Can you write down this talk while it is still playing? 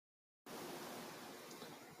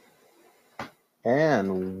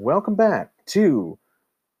And welcome back to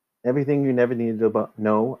Everything You Never Needed to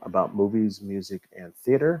Know About Movies, Music, and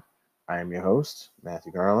Theater. I am your host,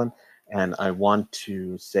 Matthew Garland, and I want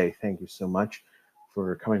to say thank you so much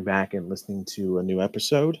for coming back and listening to a new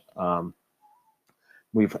episode.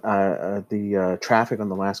 We've the traffic on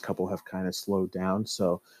the last couple have kind of slowed down,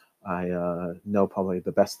 so I know probably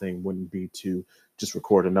the best thing wouldn't be to just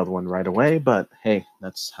record another one right away. But hey,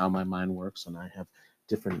 that's how my mind works, and I have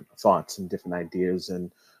different thoughts and different ideas,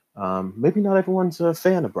 and maybe not everyone's a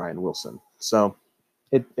fan of Brian Wilson, so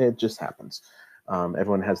it just happens.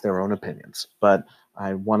 Everyone has their own opinions, but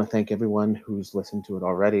I want to thank everyone who's listened to it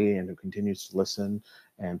already and who continues to listen.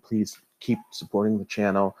 And please keep supporting the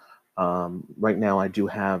channel. Right now, I do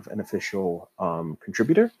have an official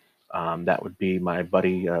contributor. That would be my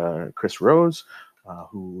buddy Chris Rose,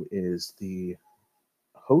 who is the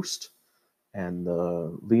host and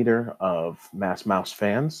the leader of Mass Mouse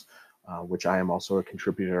Fans, which I am also a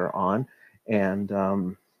contributor on. And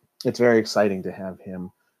it's very exciting to have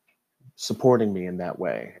him supporting me in that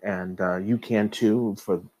way. And you can too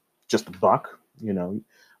for just a buck,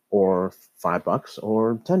 or $5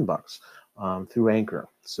 or $10 through Anchor.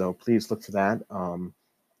 So please look for that on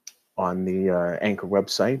the Anchor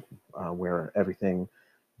website, where everything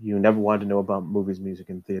you never wanted to know about movies, music,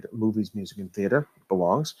 and theater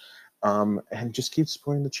belongs. And just keep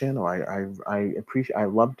supporting the channel. I appreciate. I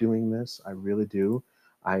love doing this. I really do.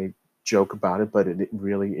 I joke about it, but it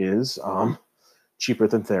really is cheaper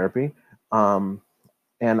than therapy. Um,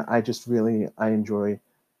 and I just really I enjoy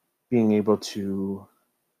being able to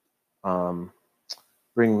um,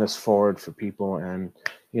 bring this forward for people, and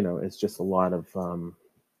it's just a lot of fun.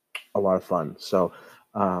 So,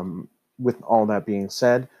 um, with all that being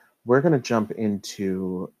said, we're going to jump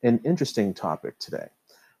into an interesting topic today.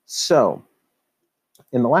 So,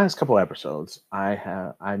 in the last couple episodes,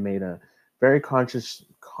 I made a very conscious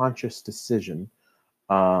decision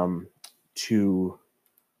to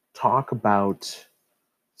talk about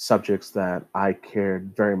subjects that I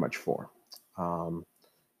cared very much for. Um,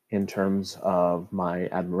 in terms of my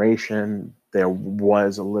admiration, there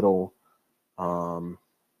was a little um,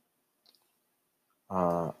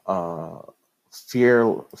 uh, uh,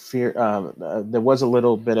 fear. There was a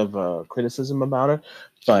little bit of a criticism about it,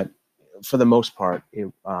 but for the most part,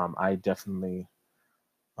 I definitely,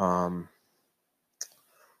 um,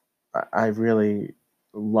 I really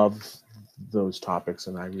love those topics,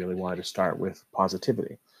 and I really wanted to start with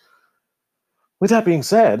positivity. With that being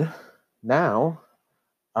said, now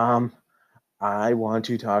um, I want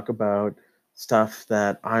to talk about stuff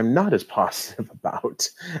that I'm not as positive about.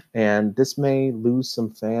 And this may lose some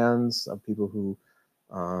fans of people who,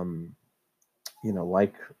 um,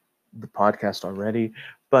 like the podcast already.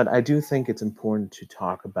 But I do think it's important to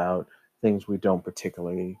talk about things we don't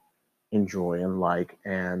particularly enjoy and like.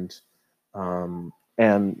 And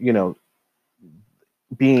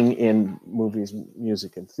being in movies,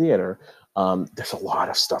 music, and theater, there's a lot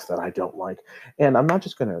of stuff that I don't like. And I'm not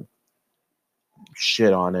just going to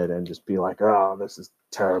shit on it and just be like, oh, this is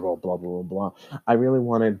terrible, blah, blah, blah, blah. I really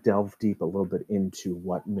want to delve deep a little bit into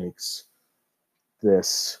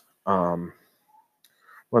this, um,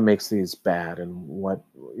 what makes these bad, and what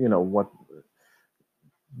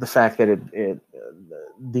the fact that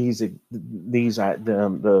these, these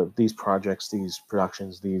projects, these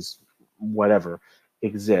productions, these whatever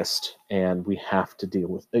exist, and we have to deal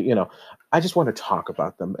with, I just want to talk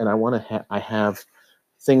about them, and I have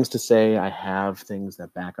things to say. I have things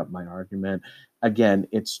that back up my argument. Again,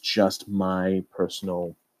 it's just my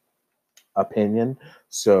personal opinion.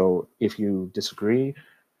 So if you disagree,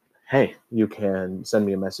 hey, you can send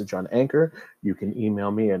me a message on Anchor. You can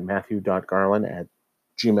email me at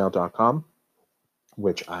matthew.garland@gmail.com,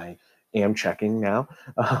 which I am checking now.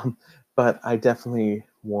 Um, but I definitely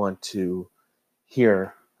want to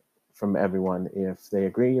hear from everyone if they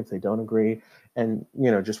agree, if they don't agree, and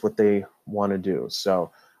just what they want to do.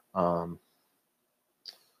 Um,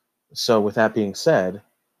 so with that being said,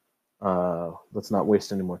 let's not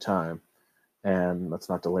waste any more time, and let's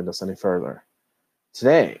not delay this any further.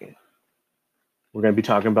 Today, we're going to be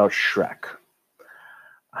talking about Shrek.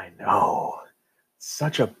 I know.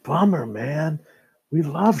 Such a bummer, man. We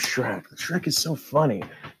love Shrek. Shrek is so funny.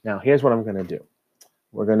 Now, here's what I'm going to do.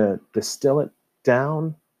 We're going to distill it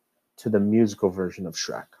down to the musical version of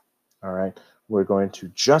Shrek. All right. We're going to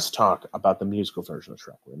just talk about the musical version of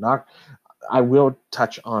Shrek. We're not. I will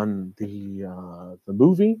touch on the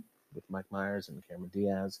movie with Mike Myers and Cameron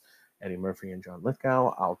Diaz, Eddie Murphy, and John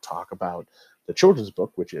Lithgow. I'll talk about the children's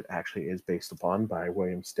book, which it actually is based upon, by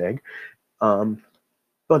William Stegg. Um,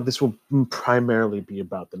 but this will primarily be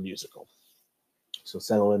about the musical. So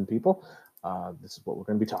settle in, people. this is what we're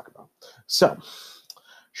going to be talking about. So,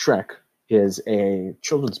 Shrek is a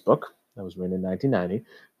children's book that was written in 1990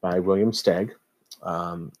 by William Steig.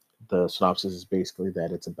 Um, the synopsis is basically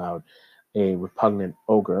that it's about a repugnant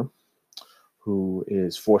ogre who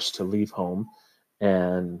is forced to leave home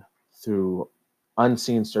and through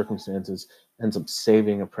unseen circumstances ends up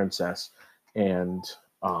saving a princess and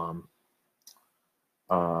um,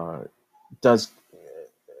 uh, does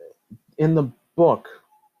in the book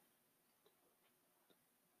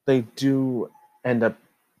they do end up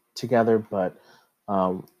together, but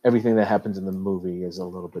everything that happens in the movie is a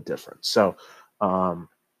little bit different. Um,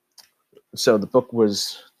 so the book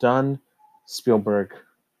was done. Spielberg,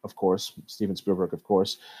 of course, Steven Spielberg, of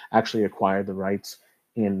course, actually acquired the rights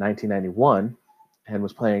in 1991 and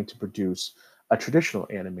was planning to produce a traditional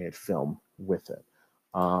animated film with it.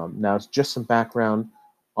 Now, it's just some background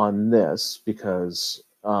on this because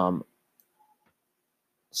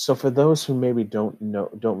so for those who maybe don't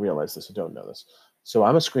realize this or don't know this, so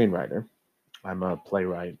I'm a screenwriter, I'm a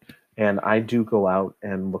playwright, and I do go out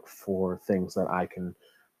and look for things that I can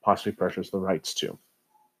possibly purchase the rights to.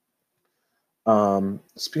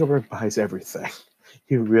 Spielberg buys everything.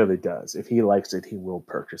 He really does. If he likes it, he will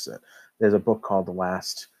purchase it. There's a book called The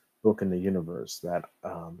Last Book in the Universe that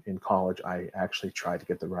in college I actually tried to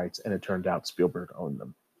get the rights, and it turned out Spielberg owned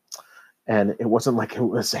them. And it wasn't like it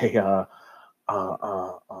was uh,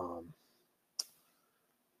 uh, um,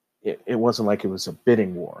 it wasn't like it was a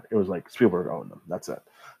bidding war. It was like Spielberg owned them. That's it.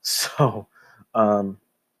 So, um,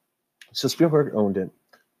 so Spielberg owned it,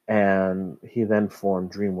 and he then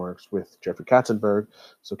formed DreamWorks with Jeffrey Katzenberg.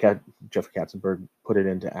 So Jeffrey Katzenberg put it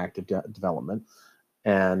into active development,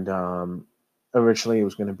 and originally it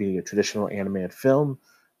was going to be a traditional animated film.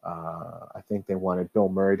 I think they wanted Bill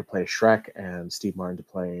Murray to play Shrek and Steve Martin to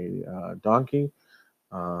play Donkey,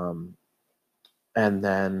 um, and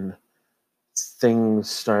then things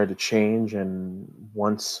started to change, and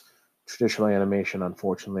once traditional animation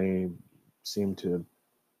unfortunately seemed to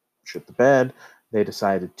shit the bed, they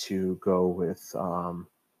decided to go with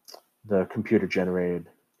the computer generated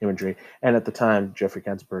imagery. And at the time, Jeffrey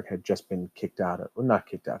Katzenberg had just been kicked out of, well, not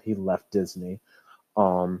kicked out, he left Disney,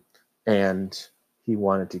 um, and he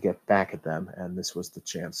wanted to get back at them, and this was the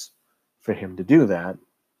chance for him to do that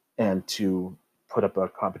and to put up a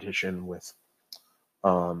competition with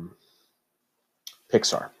um,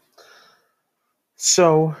 Pixar.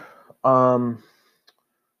 So, um,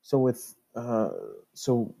 so with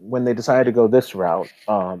so when they decided to go this route,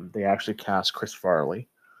 they actually cast Chris Farley,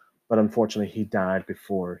 but unfortunately he died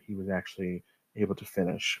before he was actually able to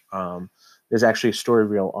finish. There's actually a story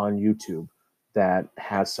reel on YouTube that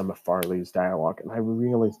has some of Farley's dialogue, and I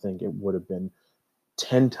really think it would have been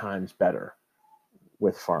 10 times better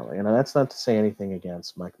with Farley. And that's not to say anything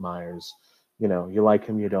against Mike Myers. You know, you like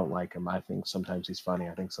him, you don't like him. I think sometimes he's funny.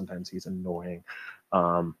 I think sometimes he's annoying.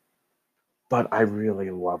 Um, but I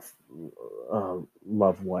really love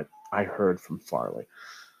what I heard from Farley.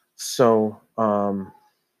 So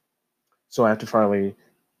so after Farley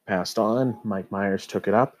passed on, Mike Myers took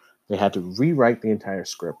it up. They had to rewrite the entire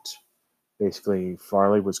script. Basically,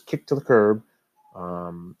 Farley was kicked to the curb,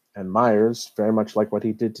 and Myers, very much like what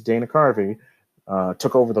he did to Dana Carvey,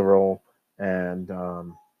 took over the role, and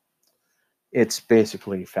it's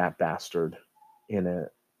basically Fat Bastard in a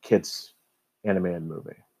kids animated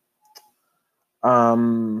movie.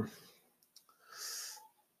 Um,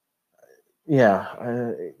 yeah,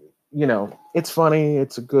 it's funny,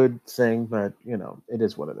 it's a good thing, but it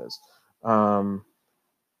is what it is. Um,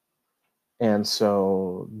 and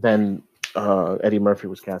so then Eddie Murphy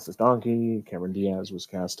was cast as Donkey, Cameron Diaz was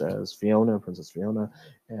cast as Fiona, Princess Fiona,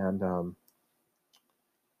 and um,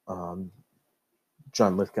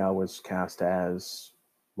 John Lithgow was cast as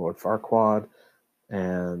Lord Farquaad,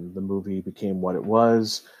 and the movie became what it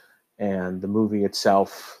was. And the movie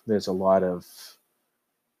itself, there's a lot of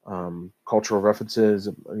cultural references,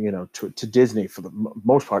 to Disney. For the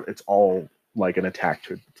most part, it's all like an attack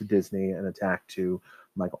to Disney, an attack to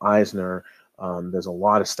Michael Eisner. There's a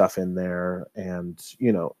lot of stuff in there, and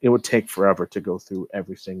it would take forever to go through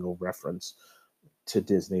every single reference to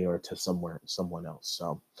Disney or to someone else.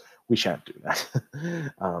 So we shan't do that.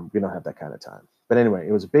 We don't have that kind of time. But anyway,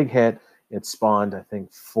 it was a big hit. It spawned, I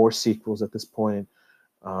think, 4 sequels at this point.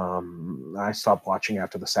 I stopped watching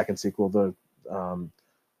after the second sequel.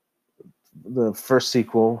 The first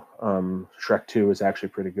sequel, Shrek 2, is actually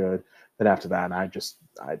pretty good. But after that, I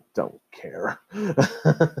don't care.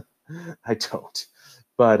 I don't.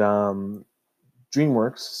 But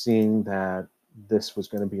DreamWorks, seeing that this was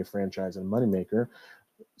going to be a franchise and a moneymaker,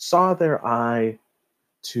 saw their eye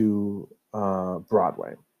to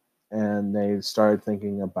Broadway, and they started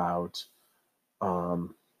thinking about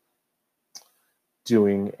um,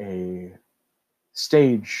 doing a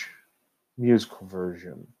stage musical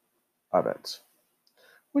version of it,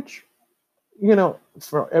 which,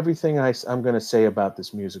 for everything I'm going to say about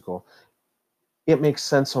this musical, it makes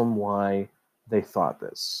sense on why they thought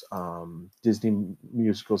this. Disney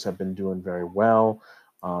musicals have been doing very well.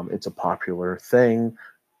 It's a popular thing.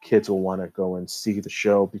 Kids will want to go and see the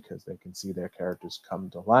show because they can see their characters come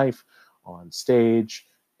to life on stage,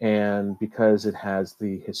 and because it has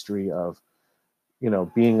the history of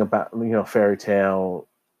being about fairy tale,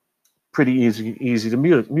 pretty easy to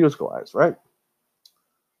musicalize, right?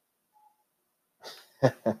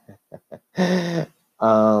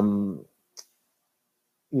 um,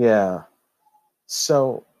 yeah.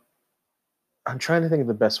 So I'm trying to think of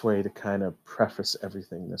the best way to kind of preface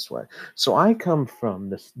everything this way. So I come from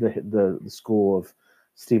the school of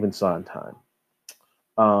Stephen Sondheim,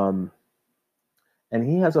 um, and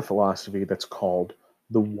he has a philosophy that's called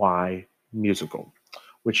the why musical,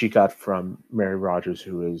 which he got from Mary Rogers,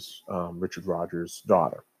 who is Richard Rogers'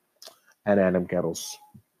 daughter and Adam Gettle's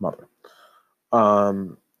mother.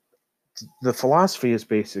 Um, the philosophy is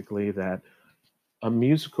basically that a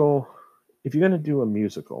musical, if you're going to do a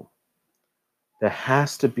musical, there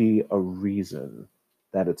has to be a reason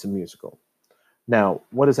that it's a musical. Now,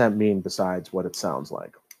 what does that mean besides what it sounds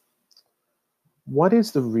like? What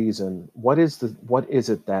is the reason? What is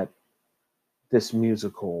it that this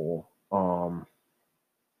musical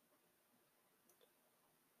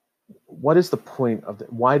what is the point of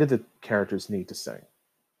why do the characters need to sing?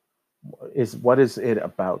 What is it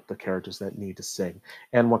about the characters that need to sing?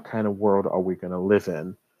 And what kind of world are we going to live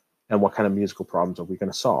in? And what kind of musical problems are we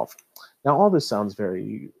going to solve? Now, all this sounds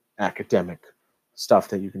very academic stuff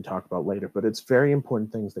that you can talk about later, but it's very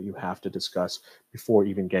important things that you have to discuss before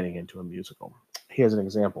even getting into a musical. Here's an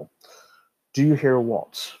example. Do You Hear a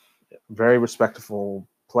Waltz? Very respectful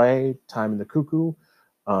play, Time in the Cuckoo,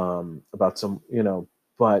 about some,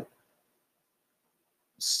 but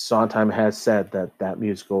Sondheim has said that that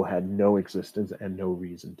musical had no existence and no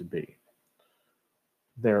reason to be.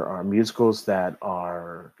 There are musicals that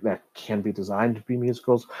can be designed to be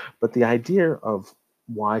musicals, but the idea of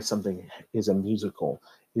why something is a musical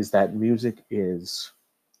is that music is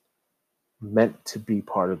meant to be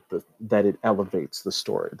part of that it elevates the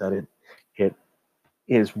story, that it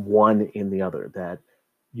is one in the other, that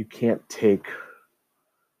you can't take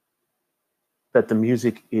that the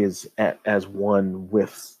music is as one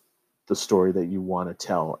with the story that you want to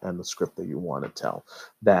tell and the script that you want to tell.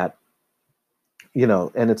 That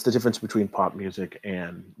and it's the difference between pop music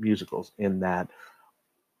and musicals in that,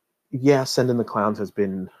 yeah, Send in the Clowns has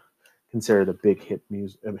been considered a big hit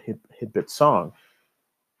bit song,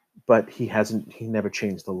 but he never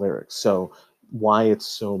changed the lyrics. So why it's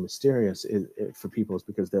so mysterious for people is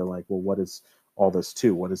because they're like, well, what is all this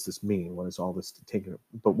to? What does this mean? What is all this to take?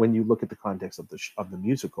 But when you look at the context of the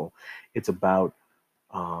musical, it's about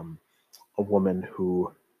um, a woman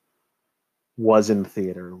who was in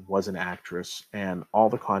theater, was an actress, and all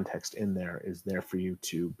the context in there is there for you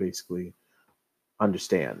to basically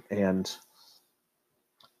understand. And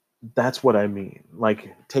that's what I mean.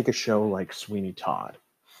 Like, take a show like Sweeney Todd.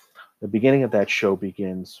 The beginning of that show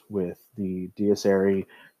begins with the Dies Irae,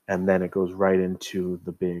 and then it goes right into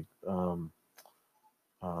the big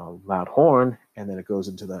loud horn, and then it goes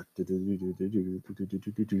into the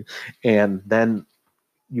and then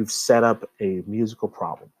you've set up a musical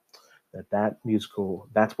problem.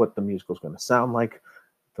 That's what the musical is going to sound like.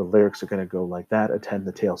 The lyrics are going to go like that. Attend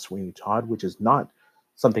the tale, Sweeney Todd, which is not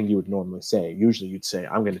something you would normally say. Usually you'd say,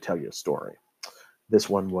 I'm going to tell you a story. This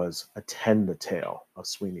one was attend the tale of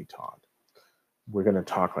Sweeney Todd. We're going to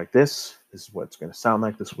talk like this. This is what it's going to sound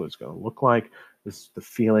like. This is what it's going to look like. This is the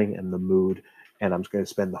feeling and the mood. And I'm going to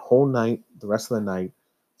spend the whole night, the rest of the night,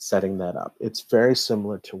 setting that up. It's very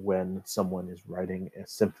similar to when someone is writing a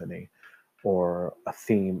symphony or a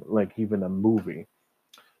theme, like even a movie.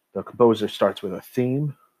 The composer starts with a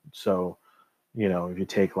theme. So, if you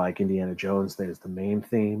take like Indiana Jones, there's the main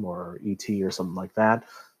theme, or E.T. or something like that.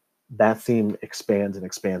 That theme expands and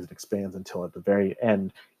expands and expands until at the very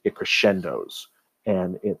end it crescendos.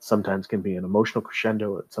 And it sometimes can be an emotional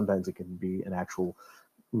crescendo, sometimes it can be an actual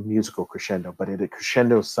musical crescendo, but it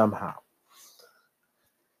crescendos somehow.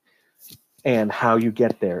 And how you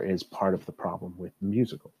get there is part of the problem with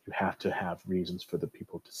musical. You have to have reasons for the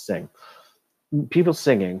people to sing. People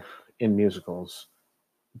singing in musicals,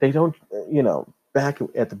 they don't, back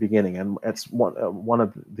at the beginning, and it's one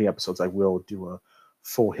of the episodes I will do a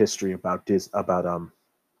full history about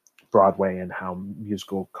Broadway and how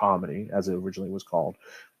musical comedy, as it originally was called,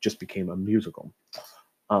 just became a musical.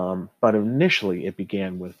 But initially, it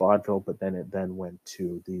began with vaudeville, but then it then went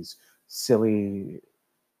to these silly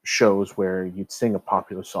shows where you'd sing a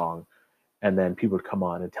popular song, and then people would come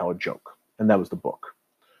on and tell a joke, and that was the book.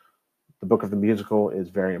 The book of the musical is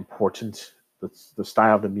very important. The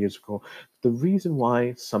style of the musical, the reason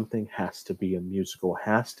why something has to be a musical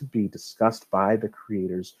has to be discussed by the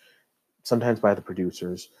creators, sometimes by the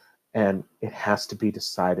producers, and it has to be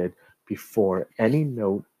decided before any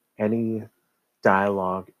note, any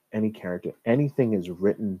dialogue, any character, anything is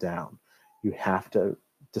written down. You have to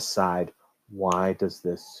decide, why does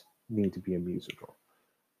this need to be a musical?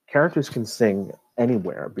 Characters can sing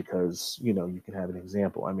anywhere because, you can have an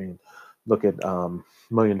example. I mean, look at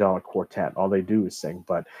Million Dollar Quartet. All they do is sing,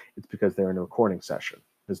 but it's because they're in a recording session.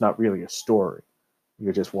 There's not really a story.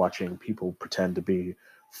 You're just watching people pretend to be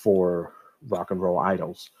four rock and roll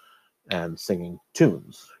idols and singing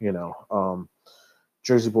tunes.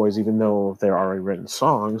 Jersey Boys, even though they're already written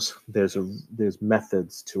songs, there's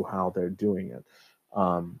methods to how they're doing it.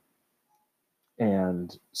 Um,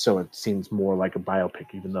 and so it seems more like a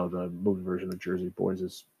biopic, even though the movie version of Jersey Boys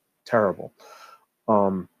is terrible.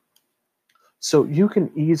 Um, so you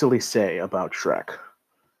can easily say about Shrek,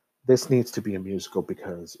 this needs to be a musical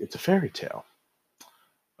because it's a fairy tale.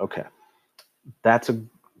 Okay, that's a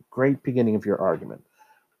great beginning of your argument.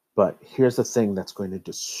 But here's the thing that's going to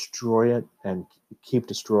destroy it and keep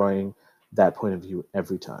destroying that point of view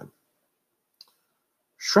every time.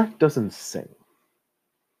 Shrek doesn't sing.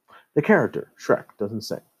 The character, Shrek, doesn't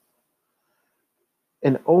sing.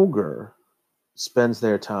 An ogre spends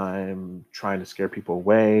their time trying to scare people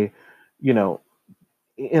away. You know,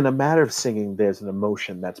 in a matter of singing, there's an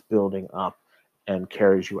emotion that's building up and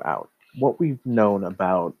carries you out. What we've known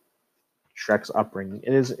about Shrek's upbringing,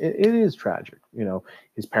 it is tragic.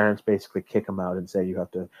 His parents basically kick him out and say you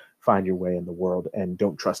have to find your way in the world and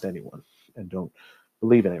don't trust anyone and don't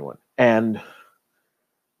believe in anyone. And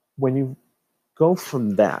when you go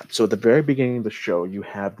from that, so at the very beginning of the show, you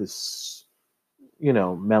have this,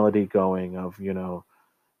 melody going of,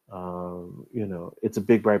 it's a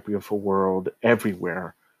big, bright, beautiful world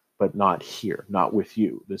everywhere, but not here, not with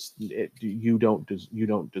you. You don't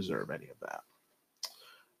deserve any of that,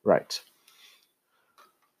 right?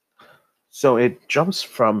 So it jumps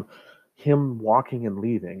from him walking and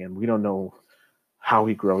leaving, and we don't know how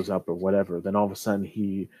he grows up or whatever. Then all of a sudden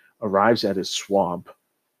he arrives at his swamp,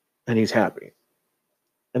 and he's happy,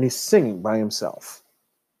 and he's singing by himself.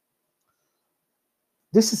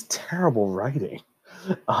 This is terrible writing.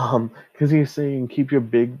 Because he's saying, "Keep your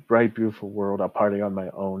big, bright, beautiful world. I'll party on my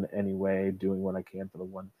own anyway, doing what I can for the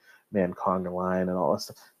one man conga line and all that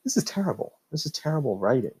stuff." This is terrible. This is terrible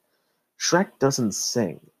writing. Shrek doesn't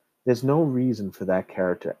sing. There's no reason for that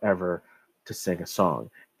character ever to sing a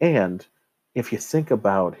song. And if you think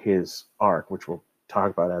about his arc, which we'll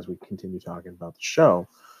talk about as we continue talking about the show,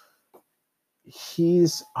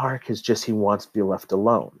 his arc is just he wants to be left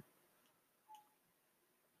alone.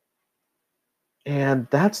 And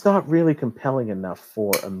that's not really compelling enough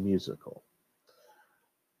for a musical.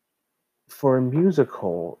 For a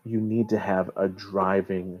musical, you need to have a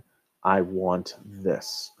driving, I want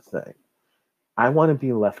this thing. I want to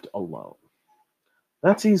be left alone.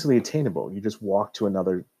 That's easily attainable. You just walk to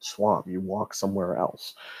another swamp, you walk somewhere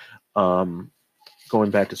else. Um, Going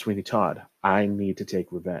back to Sweeney Todd, I need to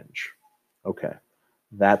take revenge. Okay,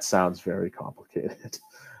 that sounds very complicated.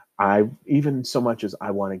 I even so much as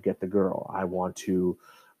I want to get the girl, I want to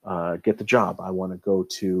get the job, I want to go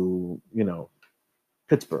to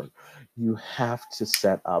Pittsburgh. You have to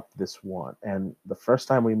set up this want. And the first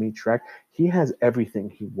time we meet Shrek, he has everything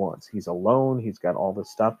he wants. He's alone. He's got all this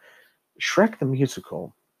stuff. Shrek the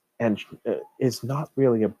musical, and is not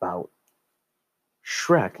really about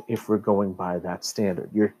Shrek if we're going by that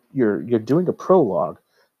standard. You're doing a prologue,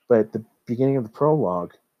 but at the beginning of the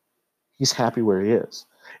prologue, he's happy where he is.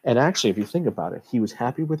 And actually, if you think about it, he was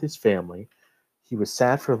happy with his family. He was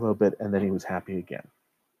sad for a little bit, and then he was happy again.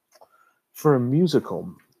 For a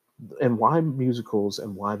musical, and why musicals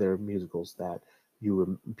and why they're musicals that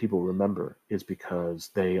people remember is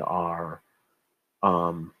because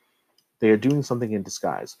um, they are doing something in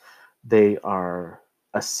disguise. They are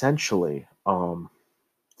essentially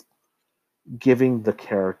giving the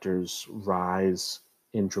characters rise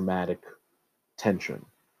in dramatic tension.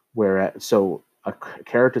 Whereas, so a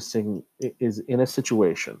character sing is in a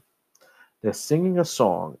situation. They're singing a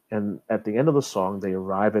song, and at the end of the song, they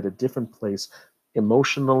arrive at a different place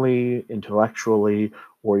emotionally, intellectually,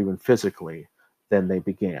 or even physically than they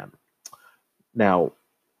began. Now,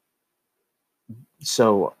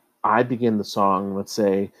 so I begin the song, let's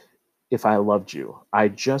say, "If I Loved You." I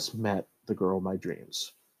just met the girl of my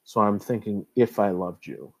dreams. So I'm thinking, if I loved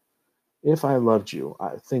you, if I loved you,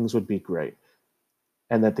 things would be great.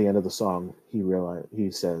 And at the end of the song,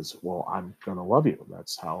 he says, "Well, I'm gonna love you.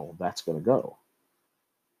 That's how that's gonna go."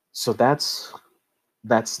 So that's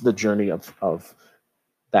the journey of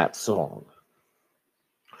that song.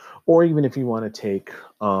 Or even if you want to take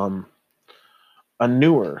um, a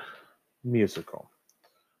newer musical,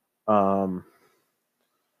 um,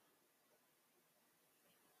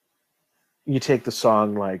 you take the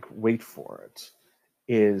song like "Wait for It."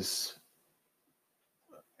 Is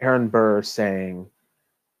Aaron Burr saying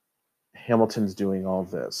Hamilton's doing all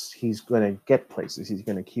this? He's going to get places. He's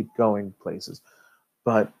going to keep going places,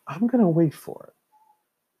 but I'm going to wait for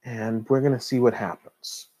it, and we're going to see what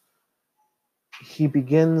happens. He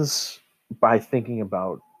begins by thinking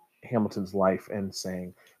about Hamilton's life and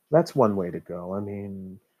saying, that's one way to go. I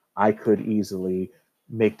mean, I could easily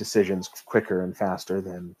make decisions quicker and faster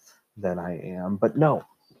than I am, but no.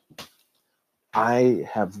 I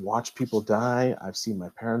have watched people die. I've seen my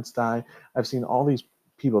parents die. I've seen all these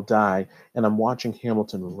people die, and I'm watching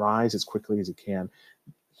Hamilton rise as quickly as he can.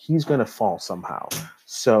 He's going to fall somehow.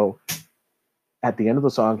 So at the end of the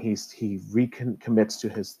song, he recommits to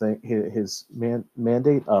his thing, his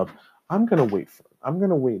mandate of, I'm going to wait for it. I'm going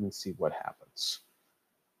to wait and see what happens.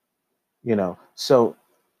 So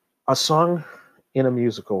a song in a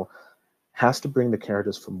musical has to bring the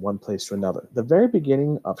characters from one place to another. The very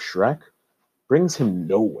beginning of Shrek brings him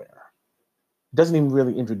nowhere. Doesn't even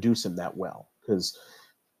really introduce him that well because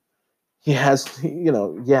yeah,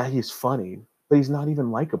 he's funny, but he's not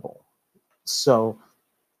even likable. So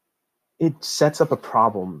it sets up a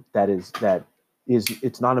problem that is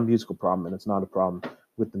it's not a musical problem, and it's not a problem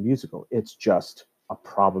with the musical. It's just a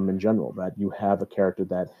problem in general, that you have a character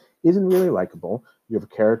that isn't really likable. You have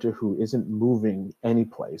a character who isn't moving any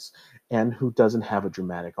place and who doesn't have a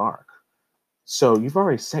dramatic arc. So you've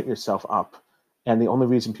already set yourself up, and the only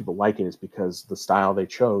reason people like it is because the style they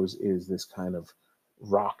chose is this kind of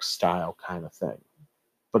rock style kind of thing,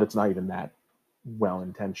 but it's not even that well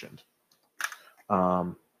intentioned.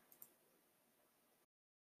 um,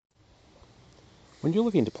 When you're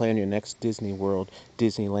looking to plan your next Disney World,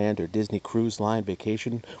 Disneyland, or Disney Cruise Line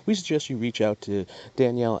vacation, we suggest you reach out to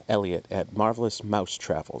Danielle Elliott at Marvelous Mouse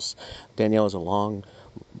Travels. Danielle is a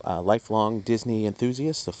lifelong Disney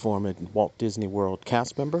enthusiast, a former Walt Disney World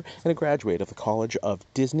cast member, and a graduate of the College of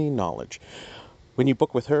Disney Knowledge. When you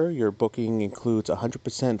book with her, your booking includes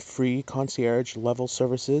 100% free concierge level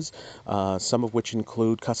services, some of which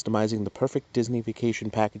include customizing the perfect Disney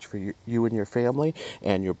vacation package for you and your family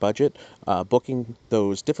and your budget, booking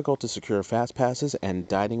those difficult to secure fast passes and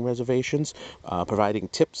dining reservations, providing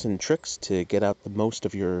tips and tricks to get out the most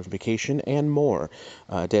of your vacation, and more.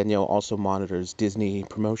 Danielle also monitors Disney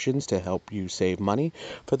promotions to help you save money.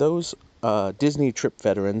 For those Disney trip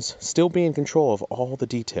veterans, still be in control of all the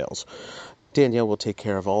details. Danielle will take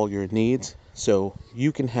care of all your needs so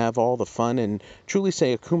you can have all the fun and truly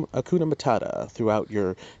say Akuna Matata throughout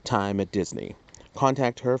your time at Disney.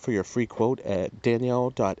 Contact her for your free quote at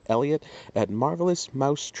danielle.elliott at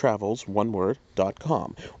marvelousmousetravels, one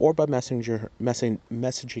word.com, or by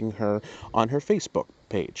messaging her on her Facebook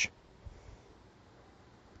page.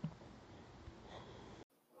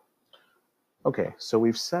 okay, so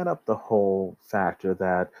we've set up the whole factor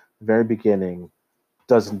that the very beginning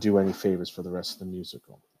doesn't do any favors for the rest of the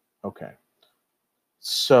musical. Okay,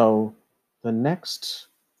 so the next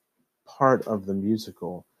part of the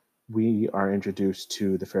musical, we are introduced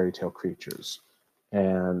to the fairy tale creatures,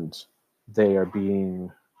 and they are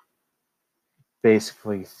being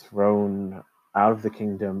basically thrown out of the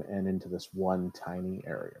kingdom and into this one tiny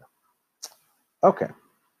area. Okay,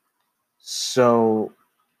 so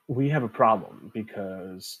we have a problem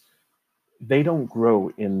because they don't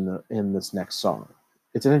grow in this next song.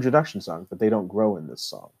 It's an introduction song, but they don't grow in this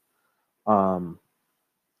song. Um,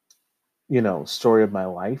 Story of My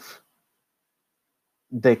Life.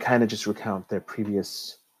 They kind of just recount their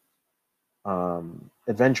previous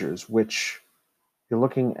adventures, which you're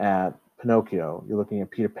looking at Pinocchio, you're looking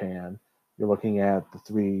at Peter Pan, you're looking at the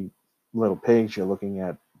three little pigs, you're looking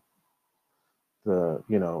at the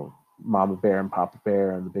Mama Bear and Papa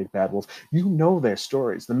Bear and the Big Bad Wolf. You know their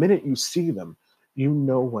stories. The minute you see them, you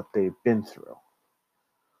know what they've been through.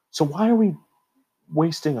 So why are we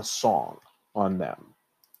wasting a song on them?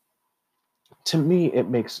 To me, it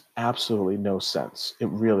makes absolutely no sense. It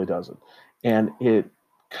really doesn't. And it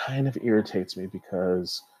kind of irritates me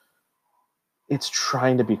because it's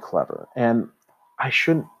trying to be clever. And I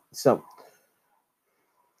shouldn't, so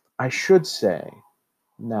I should say,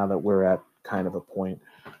 now that we're at kind of a point,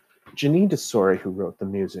 Janine DeSori, who wrote the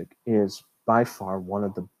music, is by far one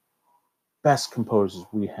of the best composers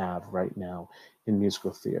we have right now in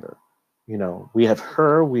musical theater. You know, we have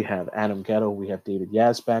her, we have Adam Ghetto, we have David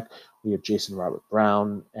Yazbek, we have Jason Robert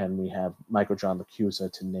Brown, and we have Michael John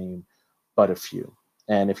LaCusa, to name but a few.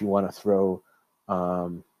 And if you want to throw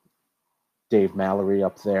um, Dave Mallory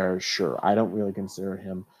up there, sure. I don't really consider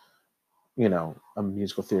him, a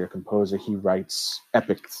musical theater composer. He writes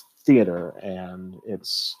epic theater, and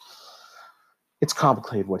it's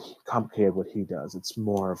complicated what he does. It's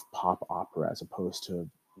more of pop opera as opposed to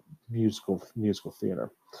musical theater.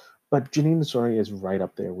 But Janine Nasori is right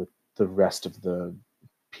up there with the rest of the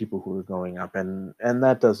people who are going up, and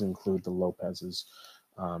that does include the Lopez's.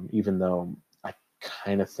 Even though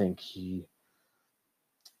kind of think he,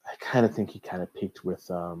 I kind of think he kind of peaked with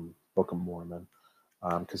Book of Mormon,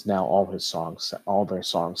 because now all their songs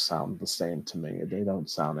sound the same to me. They don't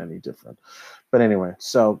sound any different. But anyway,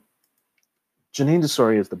 so Janine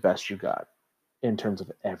Desori is the best you got in terms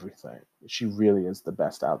of everything. She really is the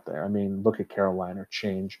best out there. I mean, look at Carolina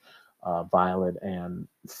Change, Violet, and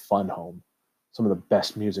Fun Home. Some of the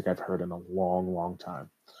best music I've heard in a long, long time.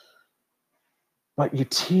 But you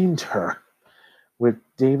teamed her with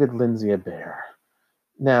David Lindsay Bear.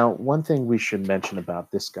 Now, one thing we should mention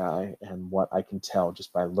about this guy, and what I can tell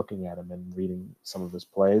just by looking at him and reading some of his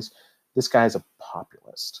plays, this guy's a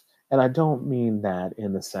populist. And I don't mean that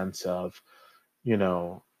in the sense of, you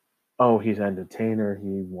know, oh, he's an entertainer.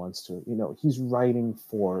 He wants to, he's writing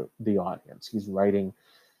for the audience.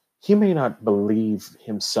 He may not believe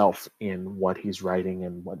himself in what he's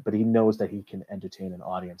writing but he knows that he can entertain an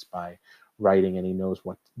audience by writing, and he knows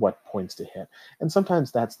what points to hit. And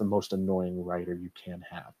sometimes that's the most annoying writer you can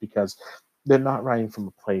have, because they're not writing from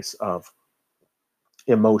a place of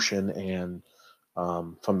emotion and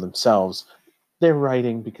from themselves. They're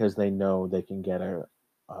writing because they know they can get a,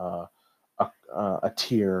 a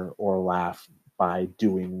tear or a laugh by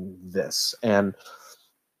doing this. And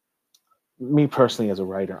me personally, as a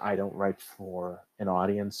writer, I don't write for an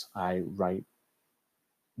audience. I write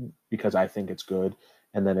because I think it's good.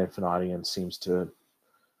 And then if an audience seems to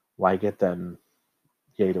like it, then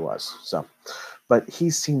yay to us. So, but he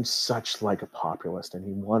seems such like a populist, and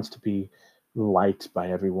he wants to be liked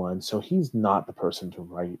by everyone. So he's not the person to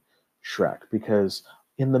write Shrek, because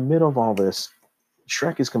in the middle of all this,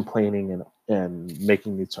 Shrek is complaining and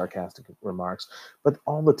making these sarcastic remarks, but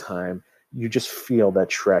all the time you just feel that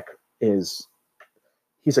Shrek is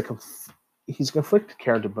he's a he's a conflicted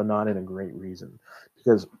character, but not in a great reason,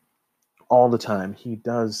 because all the time he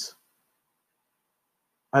does.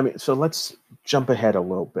 I mean, so let's jump ahead a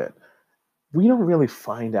little bit. We don't really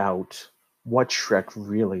find out what Shrek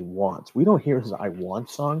really wants. We don't hear his "I Want"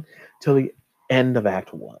 song till the end of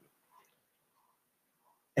Act One,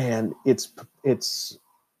 and it's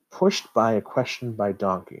pushed by a question by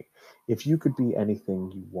Donkey. If you could be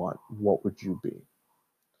anything you want, what would you be?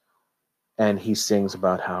 And he sings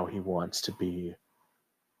about how he wants to be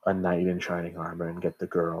a knight in shining armor and get the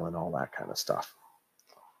girl and all that kind of stuff.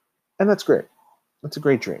 And that's great. That's a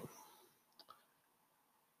great dream.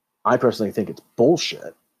 I personally think it's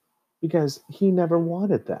bullshit, because he never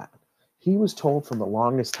wanted that. He was told from the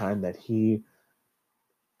longest time that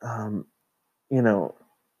um, you know,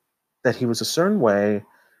 that he was a certain way,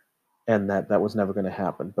 and that was never going to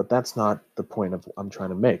happen. But that's not the point of I'm trying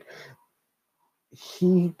to make.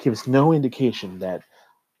 He gives no indication that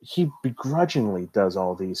he begrudgingly does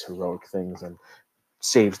all these heroic things and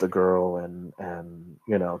saves the girl, and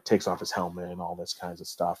takes off his helmet and all this kinds of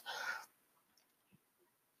stuff.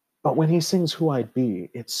 But when he sings "Who I'd Be,"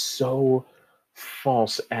 it's so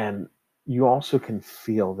false, and you also can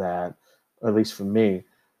feel that, or at least for me,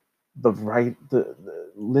 the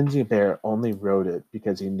Lindsay Bear only wrote it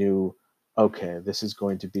because he knew, okay, this is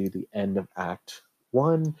going to be the end of Act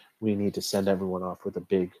One. We need to send everyone off with a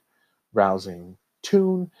big, rousing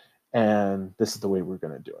tune, and this is the way we're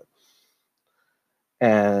going to do it.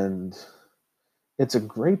 And it's a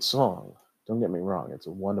great song. Don't get me wrong; it's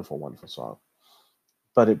a wonderful, wonderful song.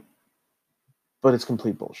 But it's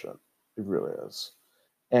complete bullshit. It really is.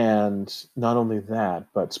 And not only that,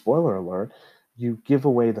 but spoiler alert, you give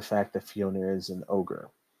away the fact that Fiona is an ogre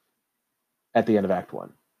at the end of Act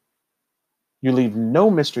One. You leave no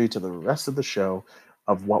mystery to the rest of the show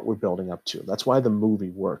of what we're building up to. That's why the movie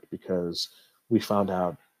worked, because we found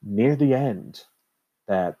out near the end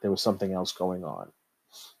that there was something else going on.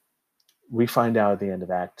 We find out at the end of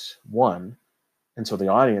Act One, and so the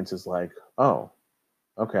audience is like, oh,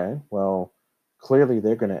 okay, well, clearly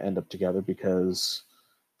they're going to end up together, because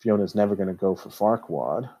Fiona's never going to go for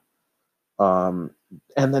Farquaad.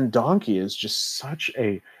 And then Donkey is just such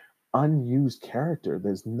a unused character.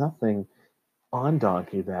 There's nothing on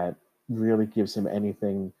Donkey that really gives him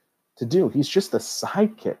anything to do. He's just the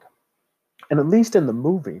sidekick. And at least in the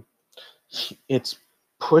movie, it's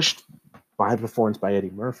pushed by the performance by Eddie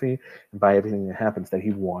Murphy and by everything that happens that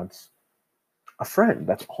he wants a friend.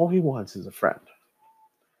 That's all he wants is a friend.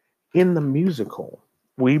 In the musical,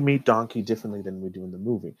 we meet Donkey differently than we do in the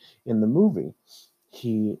movie. In the movie,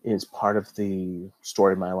 he is part of the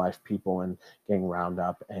story of my life people and getting round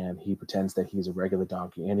up, and he pretends that he's a regular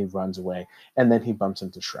donkey and he runs away, and then he bumps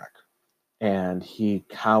into Shrek and he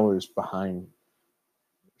cowers behind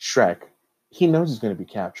Shrek. He knows he's going to be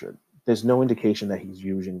captured. There's no indication that he's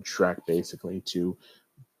using Shrek basically to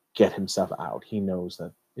get himself out. He knows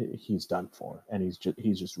that he's done for, and he's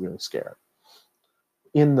just really scared.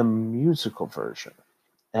 In the musical version,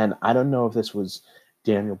 and I don't know if this was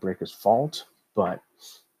Daniel Breaker's fault, but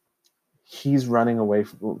he's running away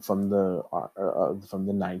from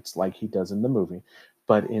the knights like he does in the movie,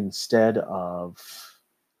 but instead of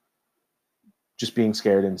just being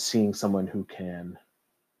scared and seeing someone who can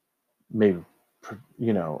maybe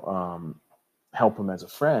you know help him as a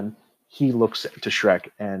friend, he looks to Shrek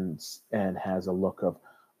and has a look of,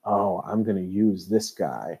 oh, I'm going to use this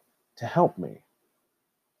guy to help me.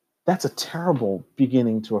 That's a terrible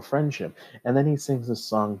beginning to a friendship. And then he sings this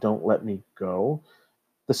song, "Don't Let Me Go."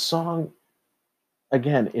 The song,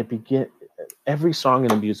 again, it begin every song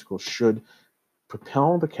in a musical should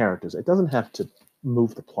propel the characters. It doesn't have to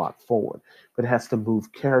move the plot forward, but it has to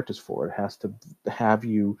move characters forward. It has to have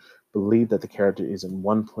you believe that the character is in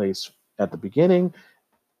one place at the beginning.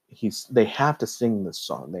 They have to sing this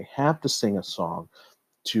song. They have to sing a song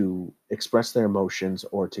to express their emotions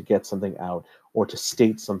or to get something out or to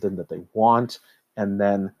state something that they want. And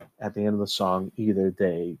then at the end of the song, either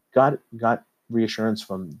they got reassurance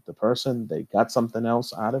from the person, they got something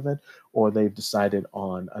else out of it, or they've decided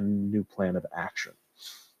on a new plan of action.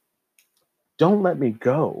 "Don't Let Me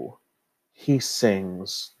Go," he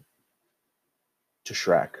sings to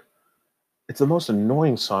Shrek. It's the most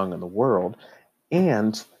annoying song in the world,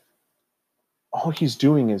 and all he's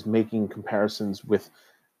doing is making comparisons with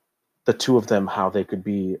the two of them, how they could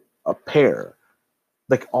be a pair.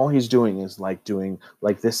 Like all he's doing is like doing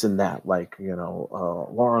like this and that, like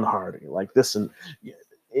Lauren Hardy, like this and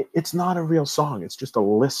it's not a real song. It's just a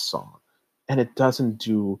list song, and it doesn't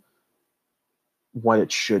do what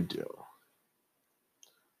it should do.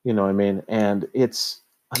 You know what I mean? And it's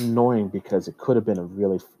annoying because it could have been a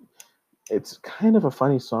really. It's kind of a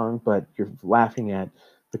funny song, but you're laughing at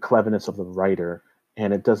the cleverness of the writer,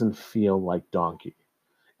 and it doesn't feel like Donkey.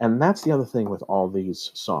 And that's the other thing with all these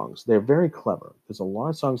songs. They're very clever. There's a lot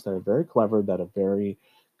of songs that are very clever, that are very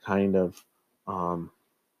kind of, um,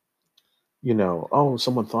 oh,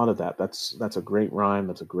 someone thought of that. That's a great rhyme.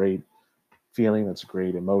 That's a great feeling. That's a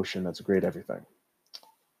great emotion. That's a great everything.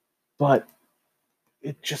 But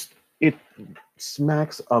it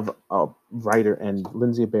smacks of a writer, and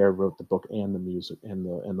Lindsay Bear wrote the book and the music and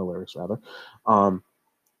the lyrics rather. Um,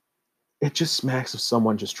 it just smacks of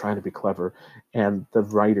someone just trying to be clever, and the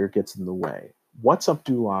writer gets in the way. "What's Up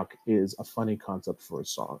Duloc" is a funny concept for a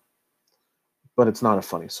song, but it's not a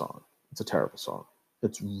funny song. It's a terrible song.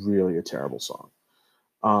 It's really a terrible song.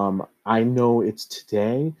 I know it's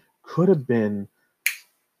today could have been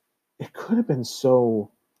it could have been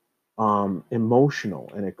so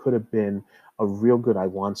emotional, and it could have been a real good "I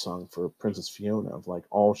Want" song for Princess Fiona, of like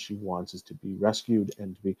all she wants is to be rescued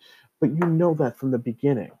and to be, but you know that from the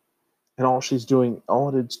beginning, and all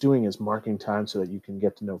it's doing is marking time so that you can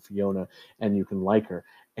get to know Fiona and you can like her.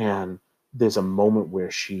 And there's a moment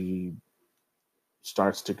where she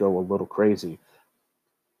starts to go a little crazy,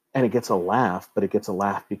 and it gets a laugh, but it gets a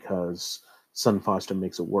laugh because Sun Foster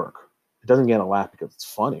makes it work. It doesn't get a laugh because it's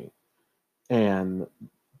funny, and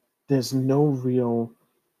there's no real.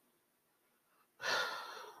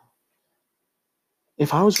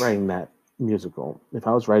 If I was writing that musical, if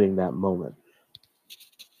I was writing that moment,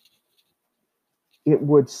 it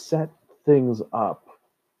would set things up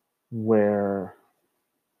where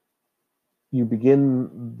you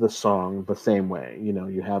begin the song the same way.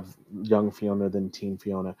 You have young Fiona, then teen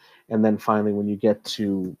Fiona, and then finally, when you get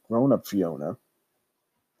to grown up Fiona,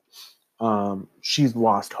 she's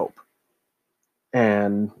lost hope.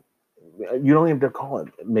 And you don't even have to call it,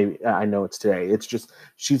 maybe, I know it's today. It's just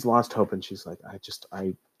she's lost hope, and she's like,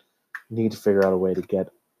 I need to figure out a way to get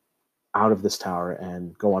out of this tower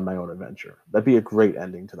and go on my own adventure. That'd be a great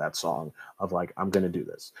ending to that song of like, I'm going to do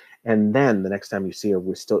this. And then the next time you see her,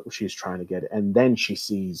 she's trying to get it. And then she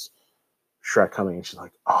sees Shrek coming, and she's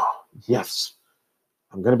like, oh, yes,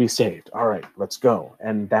 I'm going to be saved. All right, let's go.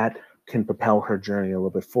 And that can propel her journey a little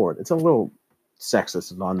bit forward. It's a little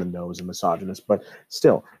sexist and on the nose and misogynist, but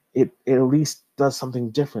still, it at least does something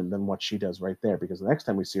different than what she does right there, because the next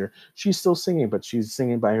time we see her, she's still singing, but she's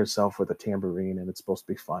singing by herself with a tambourine, and it's supposed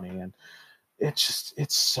to be funny, and it's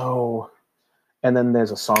so. And then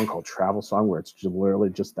there's a song called Travel Song where it's literally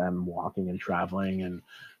just them walking and traveling, and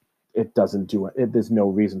it doesn't do it. There's no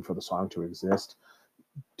reason for the song to exist.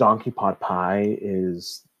 Donkey Pot Pie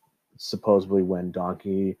is supposedly when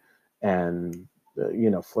Donkey and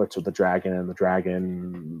flirts with the dragon, and the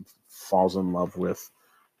dragon falls in love with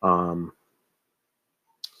um,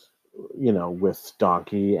 with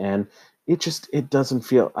Donkey, and it doesn't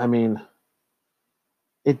feel. I mean,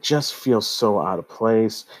 it just feels so out of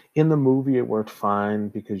place. In the movie, it worked fine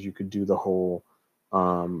because you could do the whole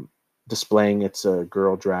um, displaying it's a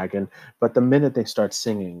girl dragon, but the minute they start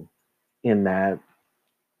singing in that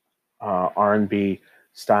R&B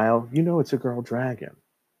style, it's a girl dragon.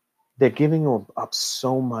 They're giving up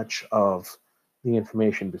so much of the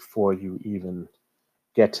information before you even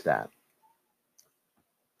get to that.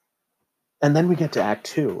 And then we get to Act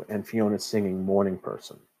Two, and Fiona's singing Morning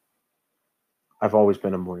Person. I've always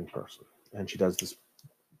been a morning person. And she does this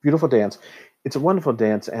beautiful dance. It's a wonderful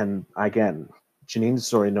dance. And again, Janine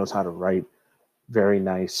Story knows how to write very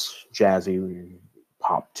nice, jazzy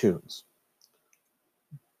pop tunes.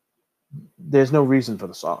 There's no reason for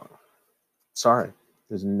the song. Sorry.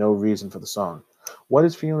 There's no reason for the song. What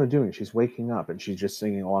is Fiona doing? She's waking up and she's just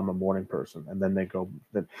singing, "Oh, I'm a morning person," and then they go.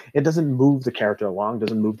 Then it doesn't move the character along,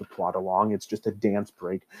 doesn't move the plot along. It's just a dance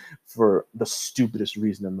break for the stupidest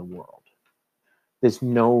reason in the world. There's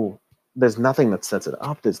no, there's nothing that sets it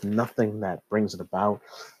up. There's nothing that brings it about.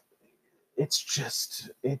 It's just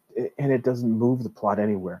and it doesn't move the plot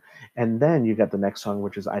anywhere. And then you got the next song,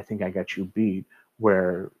 which is "I Think I Got You Beat,"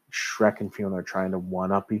 where Shrek and Fiona are trying to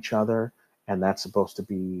one up each other, and that's supposed to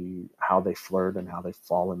be how they flirt and how they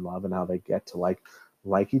fall in love and how they get to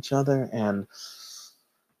like each other. And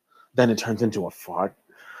then it turns into a fart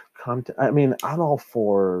content. I mean, I'm all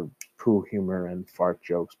for poo humor and fart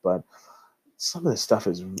jokes, but some of this stuff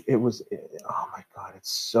oh my god,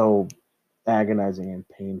 it's so agonizing and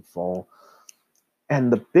painful.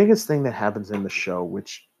 And the biggest thing that happens in the show,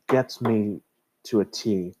 which gets me to a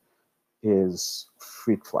T, is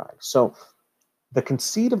freak flag. So the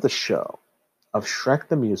conceit of the show, of Shrek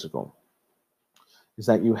the musical, is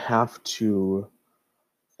that you have to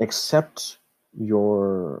accept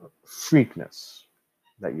your freakness,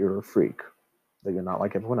 that you're a freak, that you're not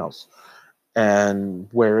like everyone else, and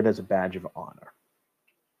wear it as a badge of honor.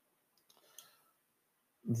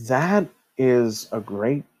 That is a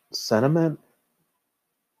great sentiment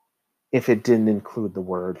if it didn't include the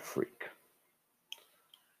word freak.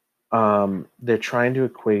 They're trying to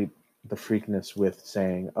equate the freakness with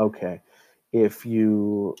saying, okay, if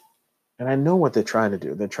you, and I know what they're trying to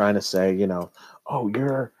do. They're trying to say, oh,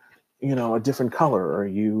 you're, a different color, or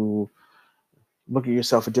you look at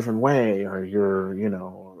yourself a different way, or you're,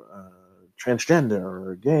 transgender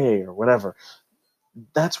or gay or whatever.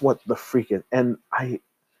 That's what the freak is. And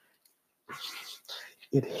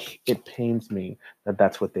it pains me that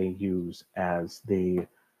that's what they use as the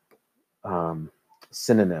um,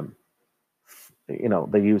 synonym.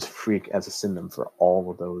 They use freak as a synonym for all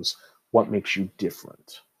of those. What makes you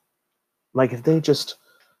different? Like if they just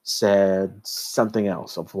said something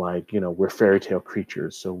else of like, we're fairy tale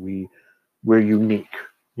creatures, so we're unique.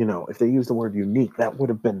 If they used the word unique, that would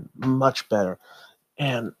have been much better.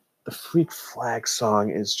 And the freak flag song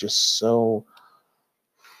is just so,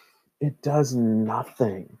 it does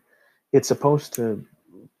nothing. It's supposed to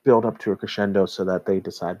build up to a crescendo so that they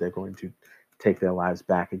decide they're going to take their lives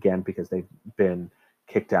back again because they've been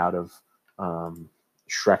kicked out of um,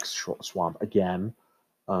 Shrek's swamp again,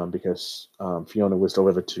 because Fiona was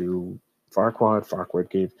delivered to Farquaad. Farquaad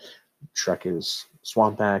gave Shrek his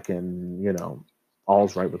swamp back, and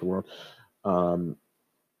all's right with the world. Um,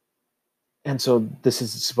 and so this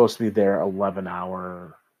is supposed to be their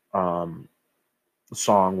 11-hour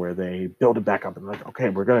song where they build it back up and like, okay,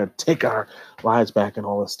 we're gonna take our lives back and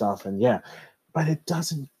all this stuff, and yeah, but it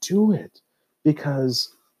doesn't do it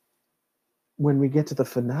because when we get to the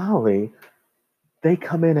finale, they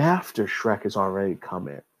come in after Shrek has already come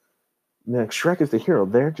in. Like Shrek is the hero.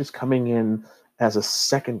 They're just coming in as a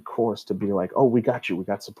second course to be like, oh, we got you, we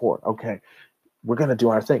got support. Okay, we're gonna do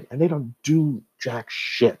our thing, and they don't do jack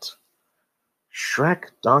shit.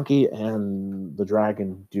 Shrek, Donkey, and the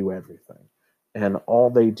dragon do everything, and all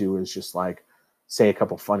they do is just like say a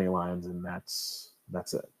couple funny lines, and that's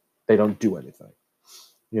it. They don't do anything.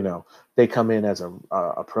 They come in as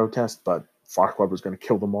a protest, but Farquaad was going to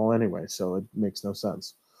kill them all anyway, so it makes no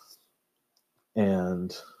sense.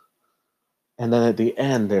 And and then at the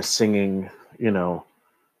end, they're singing,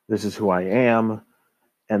 "This is who I am,"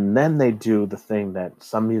 And then they do the thing that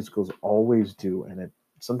some musicals always do, and it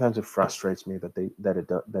sometimes it frustrates me that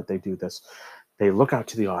that they do this. They look out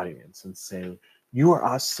to the audience and say, "You are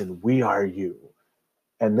us, and we are you,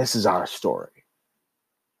 and this is our story."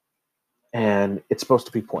 And it's supposed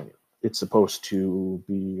to be poignant. It's supposed to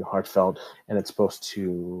be heartfelt, and it's supposed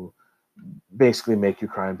to basically make you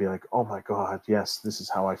cry and be like, "Oh my God, yes, this is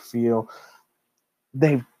how I feel."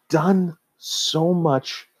 They've done so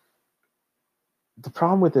much. The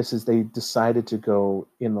problem with this is they decided to go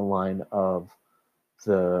in the line of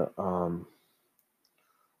the um,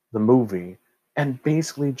 the movie and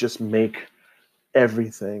basically just make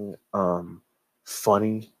everything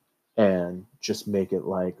funny and just make it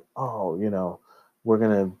like, oh, we're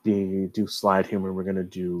gonna be do slide humor. We're gonna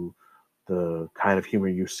do the kind of humor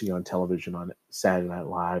you see on television on Saturday Night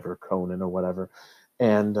Live or Conan or whatever,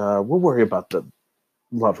 and we'll worry about the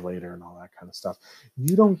love later and all that kind of stuff.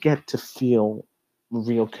 You don't get to feel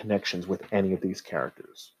real connections with any of these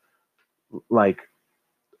characters. Like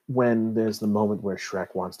when there's the moment where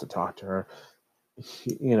Shrek wants to talk to her,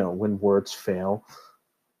 when words fail.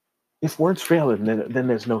 If words fail, then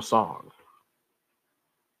there's no song.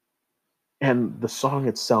 And the song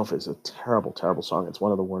itself is a terrible, terrible song. It's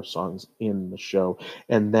one of the worst songs in the show.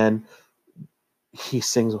 And then he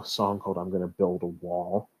sings a song called "I'm Gonna Build a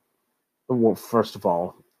Wall." Well, first of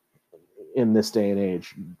all, in this day and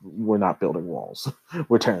age, we're not building walls;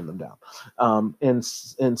 we're tearing them down. And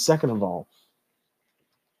second of all,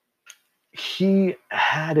 he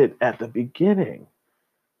had it at the beginning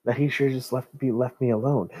that he should just left me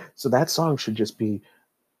alone. So that song should just be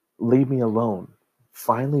 "Leave Me Alone."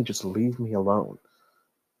 Finally, just leave me alone.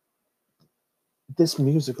 This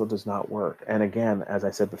musical does not work. And again, as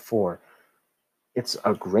I said before, it's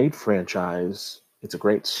a great franchise. It's a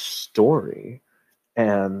great story,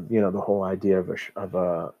 and the whole idea of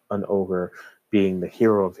an ogre being the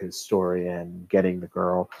hero of his story and getting the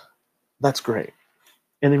girl. That's great.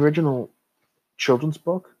 In the original children's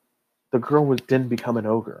book, the girl didn't become an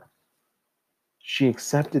ogre. She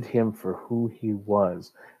accepted him for who he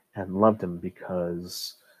was and loved him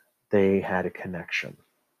because they had a connection.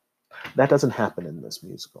 That doesn't happen in this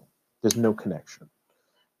musical. There's no connection.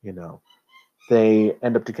 You know, they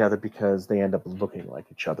end up together because they end up looking like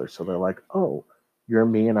each other. So they're like, "Oh, you're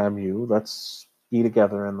me and I'm you. Let's be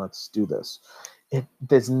together and let's do this."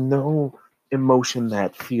 There's no emotion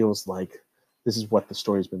that feels like this is what the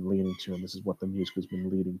story's been leading to and this is what the musical's been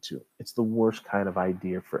leading to. It's the worst kind of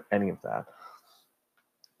idea for any of that.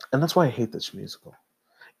 And that's why I hate this musical.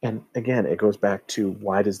 And again, it goes back to,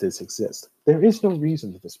 why does this exist? There is no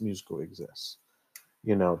reason that this musical exists.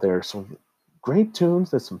 There are some great tunes,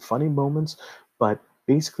 there's some funny moments, but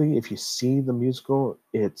basically, if you see the musical,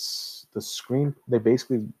 it's the screen. They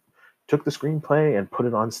basically took the screenplay and put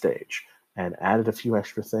it on stage and added a few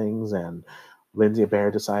extra things. And Lindsay Bear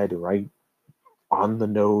decided to write on the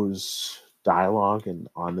nose dialogue and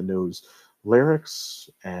on the nose lyrics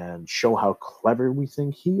and show how clever we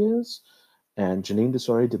think he is. And Janine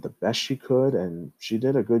Desori did the best she could, and she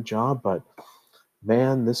did a good job. But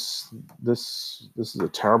man, this is a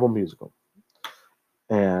terrible musical,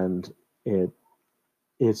 and it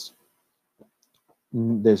is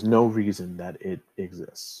there's no reason that it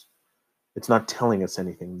exists. It's not telling us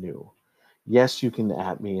anything new. Yes, you can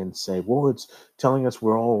at me and say, "Well, it's telling us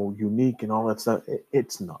we're all unique and all that stuff."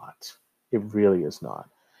 It's not. It really is not.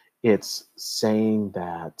 It's saying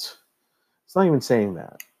that It's not even saying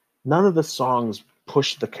that. None of the songs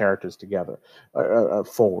push the characters together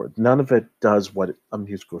forward. None of it does what a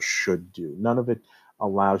musical should do. None of it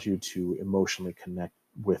allows you to emotionally connect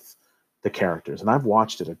with the characters. And I've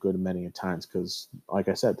watched it a good many times because, like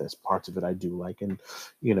I said, there's parts of it I do like. And,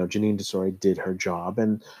 Janine Desori did her job.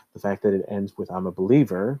 And the fact that it ends with "I'm a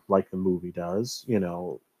believer," like the movie does,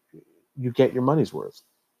 you get your money's worth.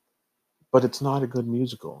 But it's not a good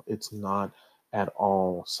musical. It's not at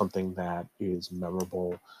all something that is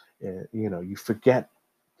memorable. You forget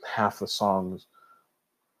half the songs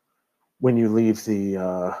when you leave the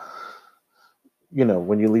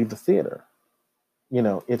theater.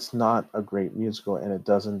 It's not a great musical, and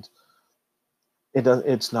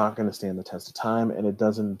it's not going to stand the test of time, and it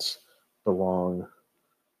doesn't belong.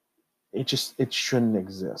 It shouldn't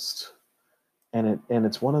exist, and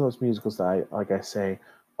it's one of those musicals that like I say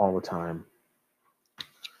all the time.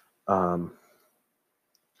 Um,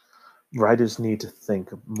 Writers need to think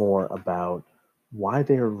more about why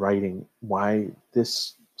they're writing, why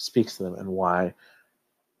this speaks to them, and why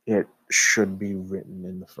it should be written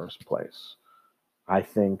in the first place. I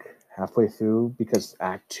think halfway through, because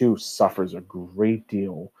Act Two suffers a great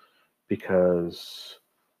deal because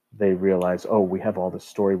they realize, oh, we have all this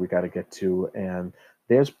story we got to get to, and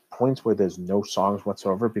There's points where there's no songs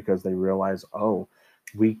whatsoever because they realize, oh,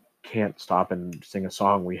 we can't stop and sing a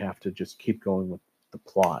song. We have to just keep going with the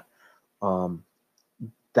plot. Um,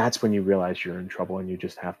 that's when you realize you're in trouble and you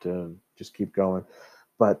just have to just keep going.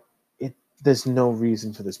 But it there's no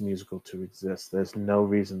reason for this musical to exist. There's no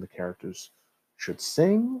reason the characters should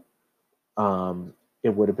sing. um, it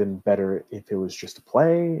would have been better if it was just a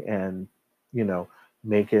play and, you know,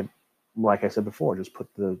 make it, like I said before, just put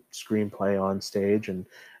the screenplay on stage and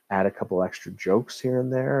add a couple extra jokes here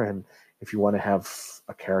and there. And if you want to have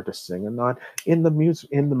a character sing or not, in the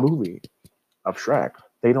movie of Shrek,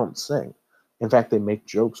 they don't sing. In fact, they make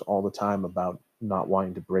jokes all the time about not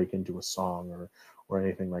wanting to break into a song or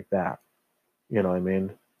anything like that. You know what I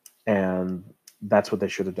mean? And that's what they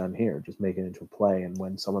should have done here. Just make it into a play. And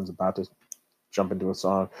when someone's about to jump into a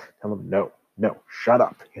song, tell them no, no, shut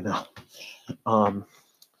up, you know. Um,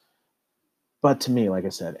 but to me, like I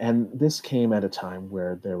said, and this came at a time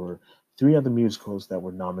where there were three other musicals that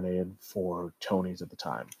were nominated for Tonys at the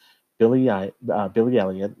time. Billy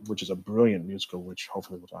Elliot, which is a brilliant musical, which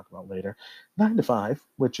hopefully we'll talk about later. 9 to 5,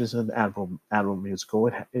 which is an admirable musical.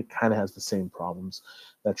 It kind of has the same problems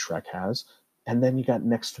that Shrek has. And then you got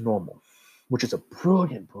Next to Normal, which is a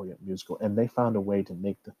brilliant musical. And they found a way to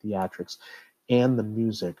make the theatrics and the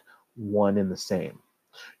music one in the same.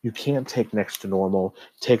 You can't take Next to Normal,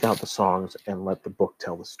 take out the songs, and let the book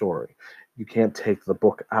tell the story. You can't take the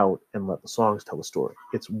book out and let the songs tell the story.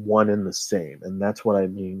 It's one and the same. And that's what I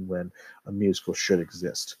mean when a musical should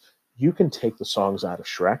exist. You can take the songs out of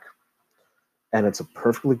Shrek, and it's a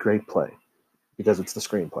perfectly great play because it's the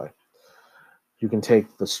screenplay. You can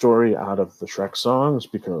take the story out of the Shrek songs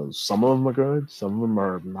because some of them are good, some of them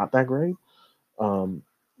are not that great. Um,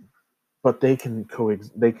 but they can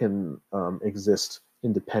exist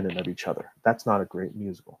independent of each other. That's not a great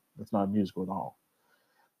musical. That's not a musical at all.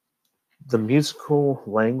 The musical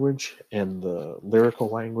language and the lyrical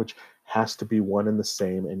language has to be one and the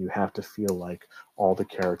same, and you have to feel like all the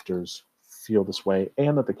characters feel this way,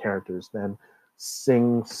 and that the characters then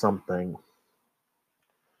sing something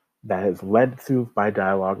that is led through by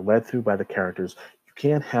dialogue, led through by the characters. You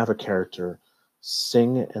can't have a character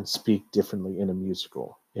sing and speak differently in a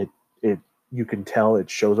musical. It you can tell it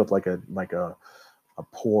shows up like a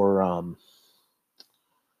poor um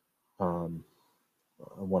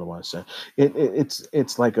what do I want to say?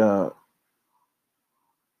 It's like a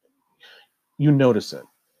you notice it.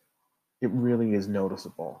 It really is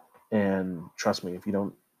noticeable. And trust me, if you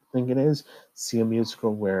don't think it is, see a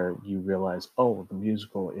musical where you realize, oh, the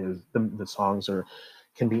musical is the songs are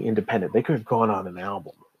can be independent. They could have gone on an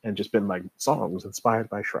album and just been like songs inspired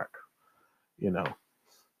by Shrek, you know.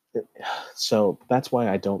 It- so that's why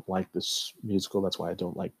I don't like this musical. That's why I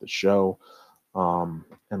don't like the show.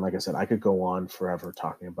 And like I said, I could go on forever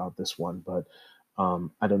talking about this one, but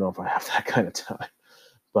I don't know if I have that kind of time.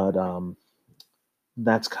 But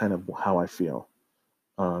that's kind of how I feel.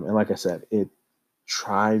 And like I said, it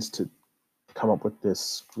tries to come up with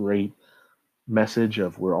this great message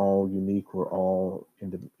of we're all unique, we're all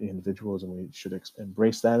individuals, and we should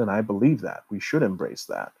embrace that. And I believe that we should embrace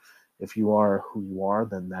that. If you are who you are,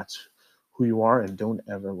 then that's who you are, and don't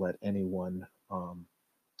ever let anyone um,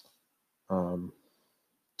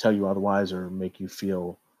 tell you otherwise or make you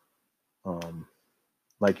feel um,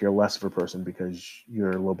 like you're less of a person because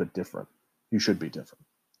you're a little bit different. You should be different.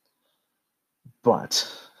 But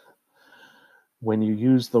when you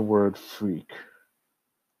use the word freak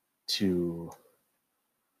to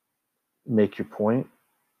make your point,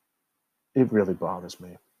 it really bothers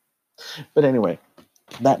me. But anyway,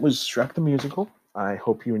 that was Shrek the Musical. I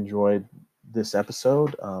hope you enjoyed this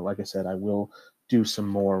episode. Like I said, I will do some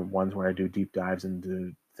more ones where I do deep dives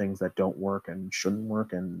into things that don't work and shouldn't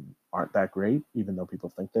work and aren't that great, even though people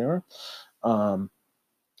think they are. Um,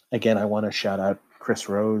 Again, I want to shout out Chris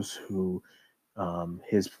Rose, who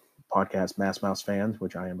his podcast Mass Mouse Fans,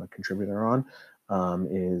 which I am a contributor on,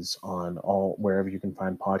 is on all wherever you can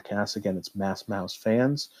find podcasts. Again, it's Mass Mouse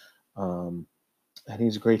Fans. Um, and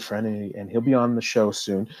he's a great friend, and he'll be on the show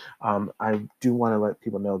soon. I do want to let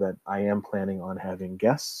people know that I am planning on having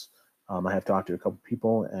guests. I have talked to a couple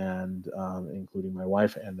people, and including my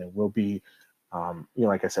wife, and there will be,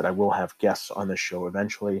 like I said, I will have guests on the show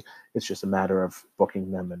eventually. It's just a matter of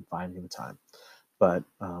booking them and finding the time. But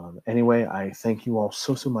anyway, I thank you all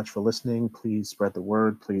so much for listening. Please spread the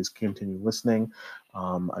word. Please continue listening.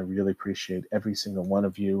 I really appreciate every single one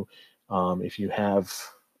of you. If you have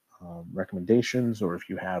recommendations, or if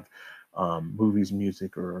you have movies,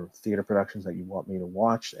 music, or theater productions that you want me to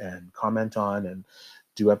watch and comment on and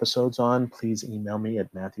do episodes on, please email me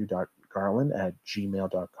at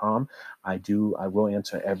matthew.garland@gmail.com. I will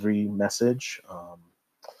answer every message.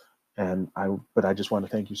 But I just want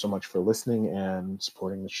to thank you so much for listening and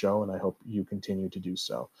supporting the show, and I hope you continue to do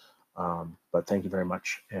so. But thank you very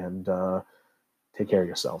much, and take care of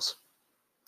yourselves.